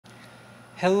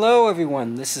Hello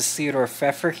everyone, this is Theodore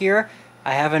Pfeffer here.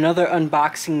 I have another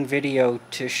unboxing video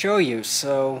to show you,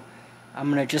 so I'm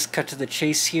gonna just cut to the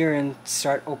chase here and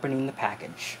start opening the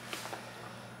package.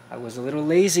 I was a little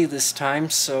lazy this time,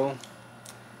 so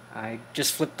I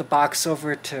just flipped the box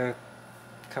over to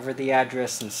cover the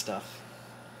address and stuff.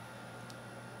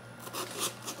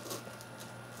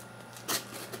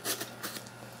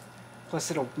 Plus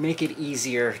it'll make it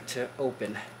easier to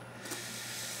open.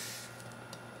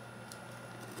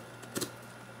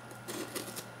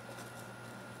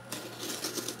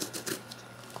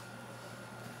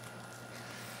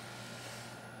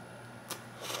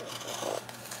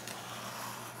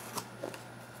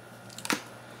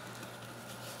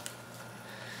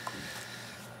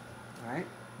 Alright,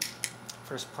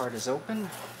 first part is open.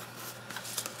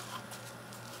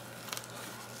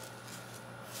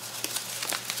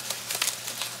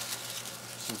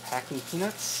 Some packing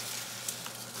peanuts.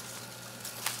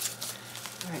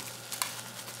 Alright.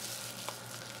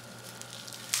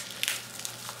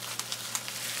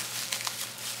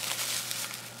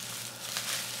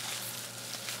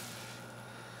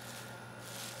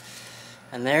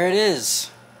 And there it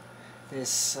is.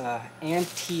 This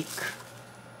antique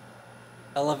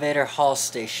elevator haul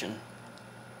station.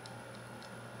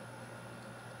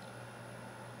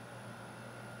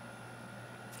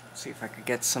 See if I could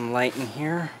get some light in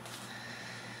here.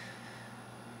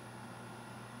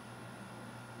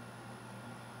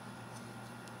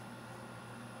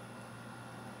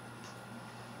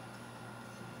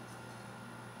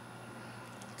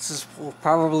 Will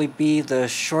probably be the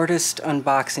shortest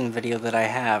unboxing video that I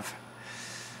have.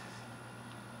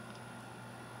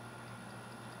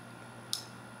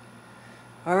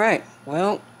 Alright,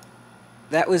 well,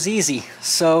 that was easy.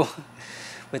 So,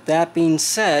 with that being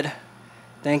said,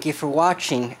 thank you for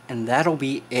watching, and that'll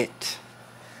be it.